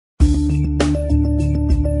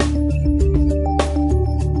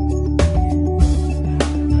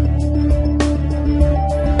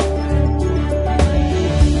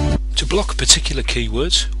the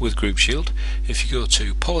keywords with Groupshield, if you go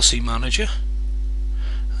to Policy Manager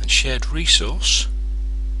and Shared Resource,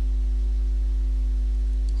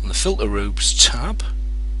 on the Filter Rules tab,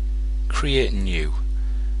 Create New,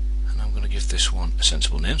 and I'm going to give this one a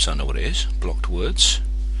sensible name so I know what it is, Blocked Words.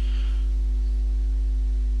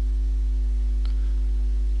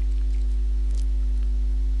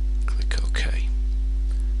 Click OK.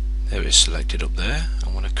 There it is selected up there. I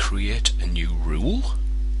want to create a new rule.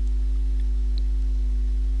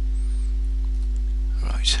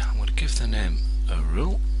 Right, I'm going to give the name a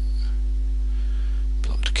rule,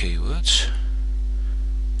 blocked keywords,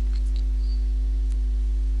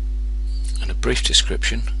 and a brief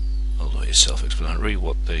description, although it's self-explanatory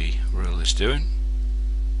what the rule is doing.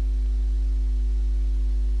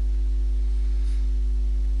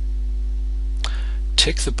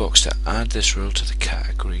 Tick the box to add this rule to the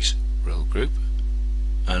categories rule group,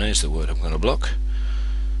 and here's the word I'm going to block.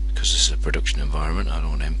 Because this is a production environment, I don't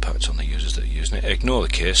want to impact on the users that are using it. Ignore the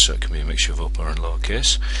case, so it can be a mixture of upper and lower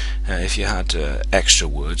case. If you had extra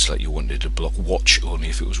words, like you wanted to block watch only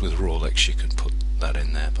if it was with Rolex, you could put that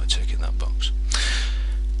in there by ticking that box.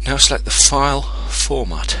 Now select the File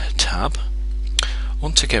Format tab,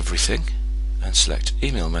 untick everything, and select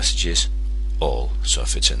Email Messages All. So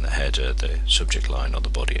if it's in the header, the subject line, or the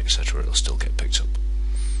body, etc., it'll still get picked up.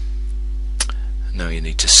 Now you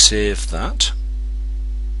need to save that.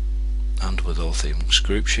 And with all things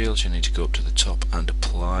Groupshield, you need to go up to the top and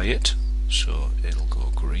apply it, so it'll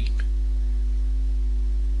go green.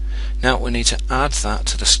 Now we need to add that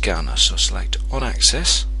to the scanner, so select On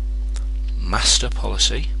Access, Master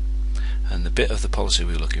Policy, and the bit of the policy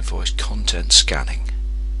we're looking for is Content Scanning.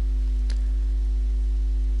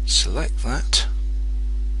 Select that,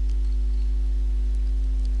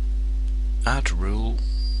 add rule,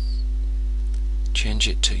 change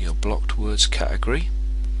it to your blocked words category.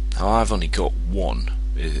 Now I've only got one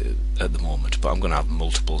at the moment, but I'm going to have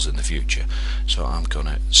multiples in the future, so I'm going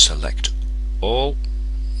to select all.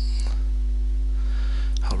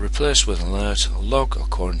 I'll replace with alert, I'll log or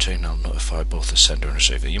quarantine, I'll notify both the sender and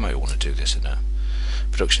receiver. You might want to do this in a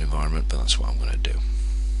production environment, but that's what I'm going to do.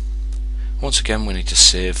 Once again, we need to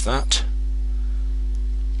save that,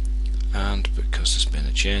 and because there's been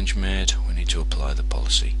a change made, we need to apply the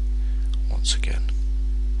policy once again.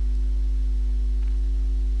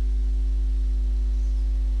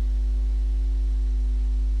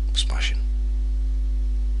 Smashing.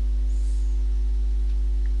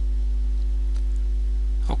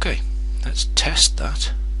 Okay, let's test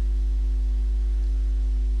that.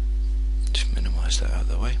 Just minimize that out of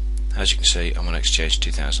the way. As you can see, I'm on Exchange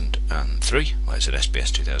 2003. Well, it's an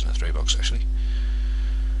SBS 2003 box actually.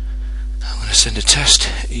 I'm going to send a test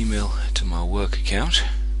email to my work account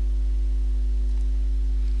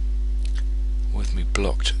with me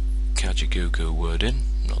blocked Kajagoogoo word in.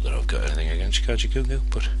 Not that I've got anything against Kajagoogoo,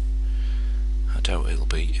 but I doubt it'll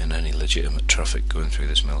be in any legitimate traffic going through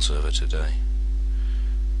this mail server today.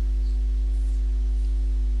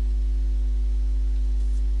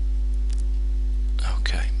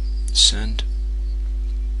 Okay, send.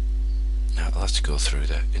 Now I'll have to go through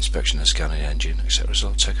the inspection and scanning engine, etc. So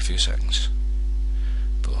it'll take a few seconds,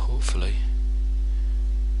 but hopefully,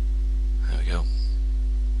 there we go.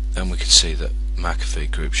 And we can see that McAfee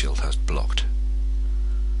Groupshield has blocked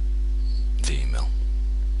the email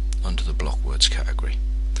under the block words category.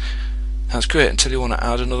 That's great until you want to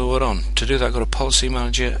add another word on. To do that, go to Policy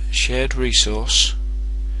Manager, Shared Resource,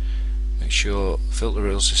 make sure Filter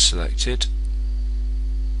Rules is selected.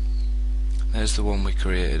 There's the one we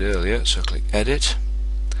created earlier, so click Edit,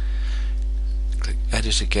 click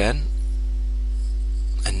Edit again,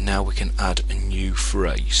 and now we can add a new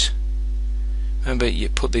phrase. Remember, you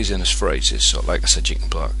put these in as phrases, so like I said, you can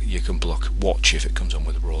block watch if it comes on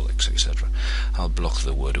with Rolex, etc. I'll block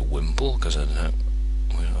the word a wimple because I don't know,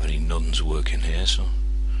 we don't have any nuns working here, so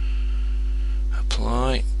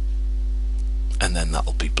apply, and then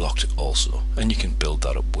that'll be blocked also. And you can build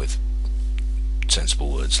that up with sensible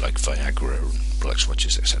words like Viagra and Rolex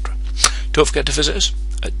watches, etc. Don't forget to visit us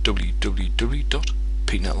at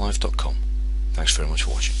www.peaknetlive.com. Thanks very much for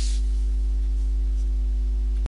watching.